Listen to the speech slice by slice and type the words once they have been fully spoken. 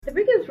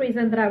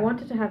reason that I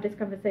wanted to have this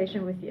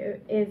conversation with you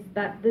is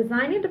that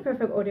designing the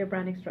perfect audio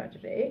branding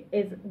strategy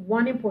is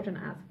one important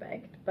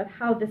aspect, but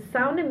how the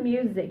sound and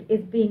music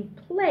is being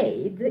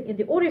played in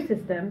the audio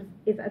systems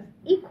is as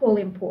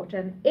equally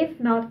important, if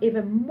not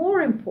even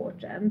more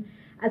important,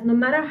 as no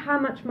matter how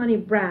much money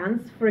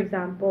brands, for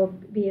example,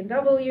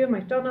 BMW,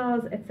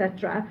 McDonald's,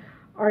 etc.,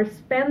 are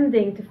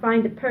spending to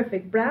find the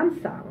perfect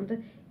brand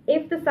sound,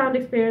 if the sound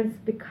experience,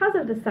 because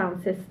of the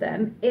sound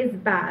system, is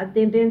bad,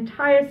 then the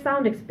entire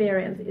sound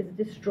experience is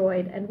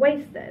destroyed and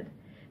wasted.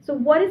 So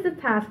what is the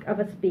task of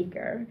a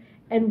speaker?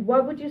 And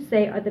what would you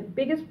say are the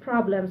biggest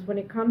problems when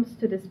it comes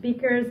to the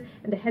speakers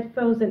and the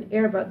headphones and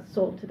earbuds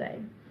sold today?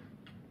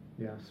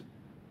 Yes.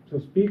 So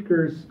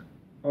speakers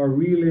are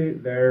really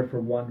there for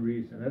one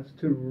reason. That's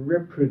to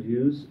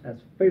reproduce as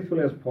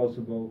faithfully as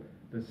possible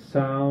the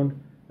sound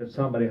that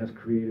somebody has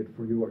created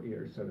for your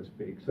ears, so to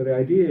speak. So the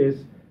idea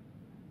is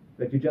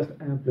that you just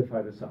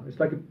amplify the sound. It's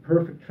like a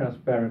perfect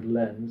transparent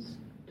lens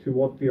to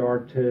what the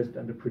artist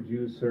and the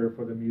producer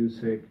for the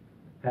music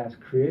has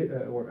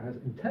created or has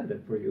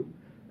intended for you.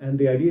 And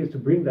the idea is to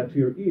bring that to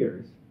your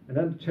ears. And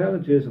then the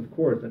challenge is, of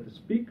course, that the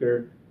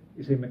speaker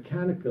is a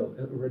mechanical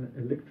or an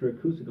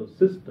electroacoustical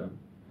system,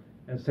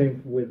 and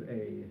same with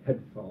a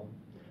headphone.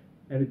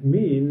 And it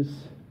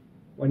means,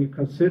 when you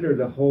consider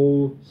the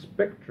whole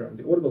spectrum,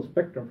 the audible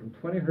spectrum from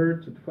 20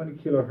 hertz to 20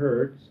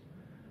 kilohertz,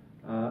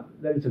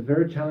 that it's a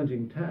very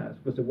challenging task,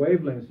 because the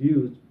wavelengths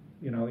used,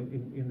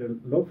 in the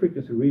low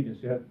frequency regions,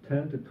 you have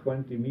 10 to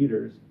 20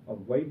 meters of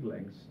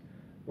wavelengths,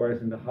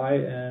 whereas in the high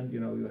end,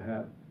 you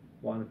have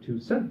 1 or 2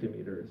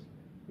 centimeters.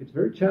 It's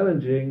very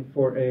challenging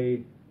for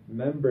a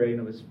membrane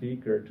of a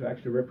speaker to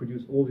actually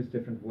reproduce all these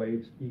different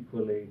waves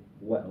equally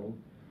well.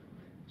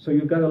 So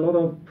you've got a lot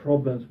of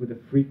problems with the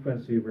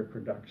frequency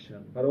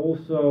reproduction, but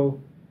also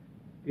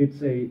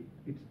it's a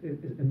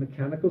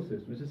mechanical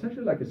system. It's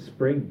essentially like a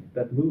spring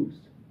that moves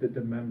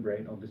the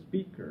membrane of the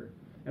speaker.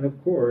 And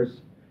of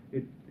course,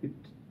 it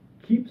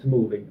keeps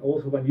moving.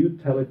 Also, when you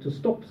tell it to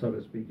stop, so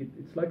to speak,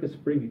 it's like a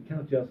spring. It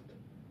cannot just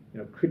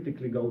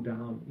critically go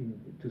down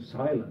into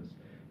silence.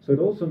 So it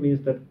also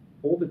means that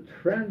all the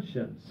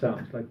transient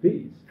sounds like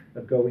these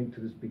that go into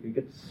the speaker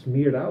get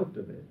smeared out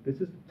of it.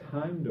 This is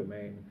time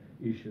domain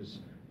issues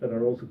that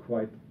are also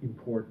quite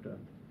important.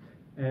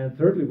 And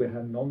thirdly, we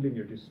have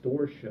nonlinear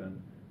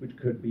distortion, which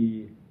could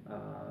be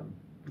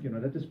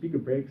that the speaker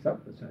breaks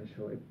up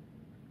essentially.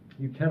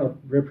 You cannot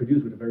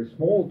reproduce with a very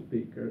small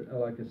speaker,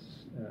 like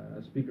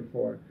a speaker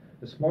for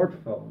a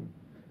smartphone,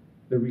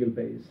 the real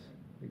bass,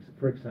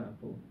 for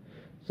example.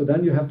 So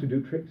then you have to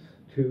do tricks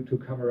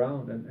to come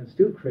around and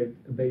still create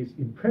a bass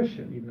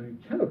impression, even though you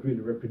cannot really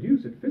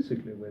reproduce it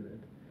physically with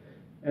it.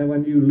 And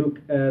when you look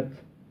at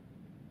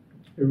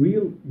a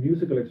real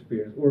musical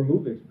experience or a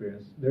movie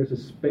experience, there's a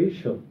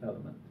spatial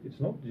element. It's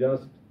not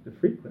just the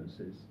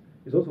frequencies.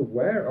 It's also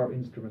where are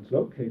instruments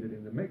located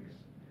in the mix.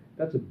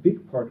 That's a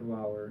big part of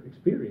our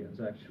experience,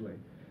 actually.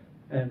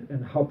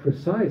 And how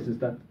precise is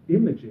that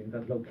imaging,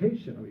 that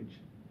location of each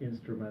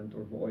instrument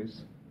or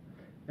voice.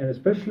 And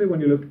especially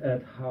when you look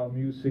at how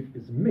music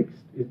is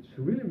mixed, it's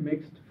really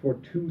mixed for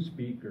 2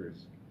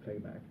 speakers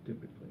playback,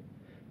 typically,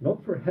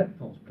 not for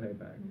headphones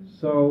playback.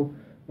 So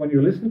when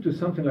you listen to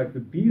something like the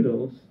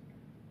Beatles,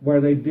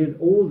 where they did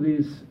all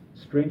these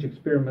strange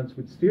experiments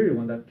with stereo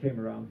when that came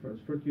around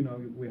first. First,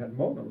 we had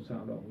mono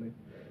sound only.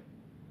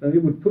 Then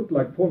you would put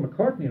like Paul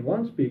McCartney in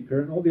one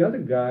speaker and all the other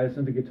guys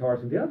and the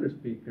guitars in the other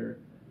speaker.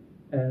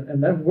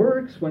 And that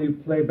works when you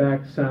play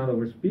back sound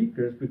over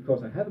speakers,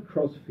 because I have a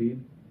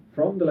crossfeed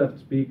from the left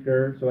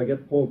speaker, so I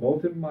get Paul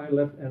both in my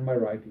left and my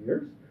right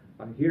ears.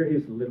 I hear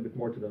he's a little bit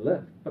more to the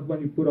left. But when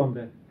you put on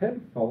the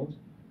headphones,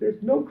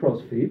 there's no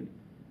crossfeed,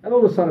 and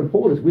all of a sudden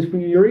Paul is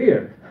whispering in your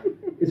ear.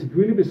 It's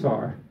really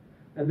bizarre.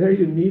 And there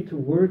you need to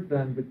work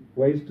then with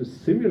ways to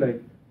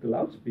simulate the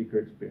loudspeaker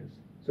experience.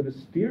 So the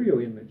stereo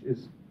image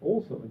is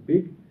also a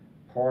big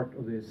part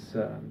of this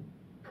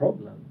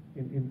problem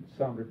in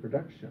sound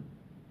reproduction.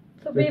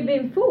 So we've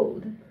been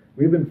fooled.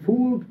 We've been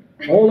fooled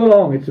all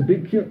along. It's a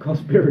big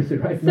conspiracy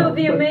right now. So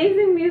the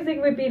amazing music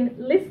we've been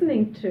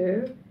listening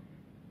to,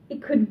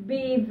 it could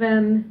be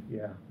even...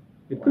 Yeah,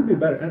 it could be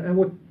better.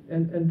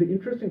 And the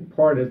interesting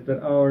part is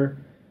that our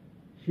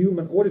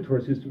human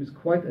auditory system is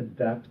quite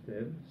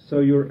adaptive, so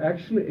you're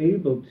actually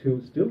able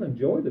to still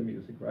enjoy the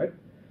music, right?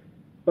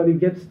 But it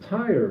gets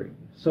tiring.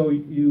 So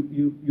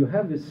you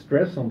have this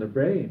stress on the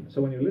brain.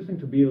 So when you're listening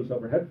to Beatles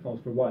over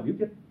headphones for a while, you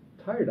get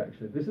tired,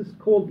 actually. This is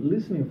called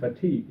listening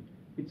fatigue.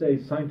 It's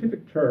a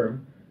scientific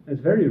term, and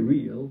it's very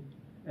real.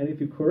 And if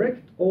you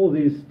correct all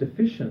these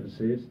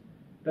deficiencies,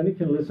 then you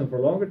can listen for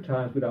longer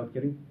times without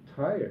getting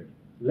tired.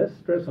 Less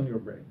stress on your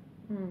brain.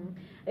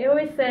 I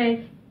always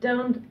say,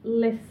 don't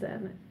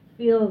listen,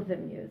 feel the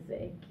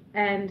music.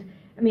 And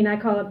I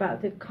call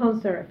about the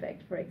concert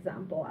effect, for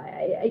example.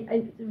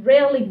 I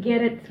rarely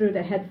get it through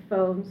the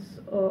headphones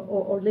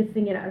or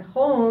listening it at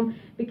home,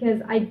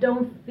 because I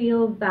don't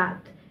feel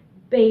that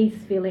bass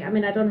feeling.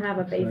 I don't have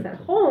a bass at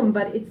home,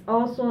 but it's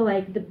also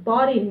like the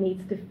body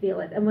needs to feel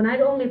it. And when I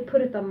only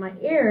put it on my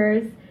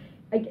ears,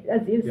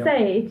 as you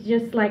say, it's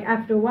just like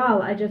after a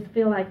while, I just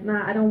feel like,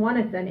 nah, I don't want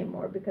it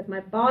anymore because my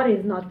body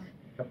is not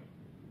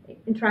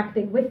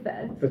interacting with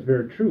it. That's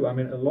very true. I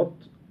mean, a lot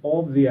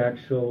of the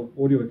actual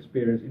audio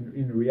experience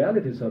in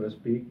reality, so to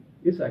speak,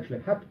 is actually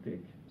haptic.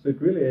 So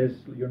it really is,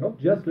 you're not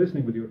just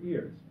listening with your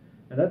ears.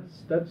 And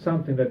that's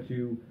something that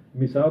you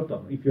miss out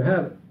on. If you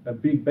have a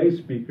big bass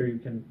speaker, you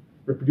can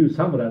reproduce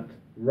some of that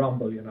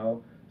rumble,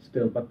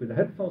 still, but with the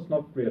headphones,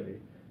 not really.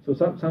 So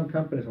some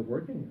companies are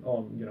working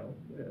on,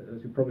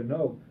 as you probably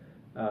know,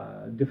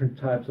 different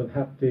types of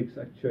haptics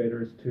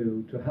actuators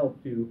to help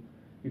you.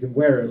 You can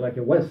wear like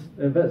a vest,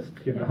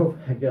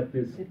 and get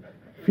this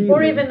feeling.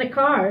 Or even the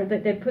car,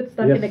 that they put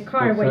stuff in the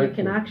car where you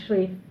can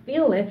actually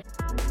feel it.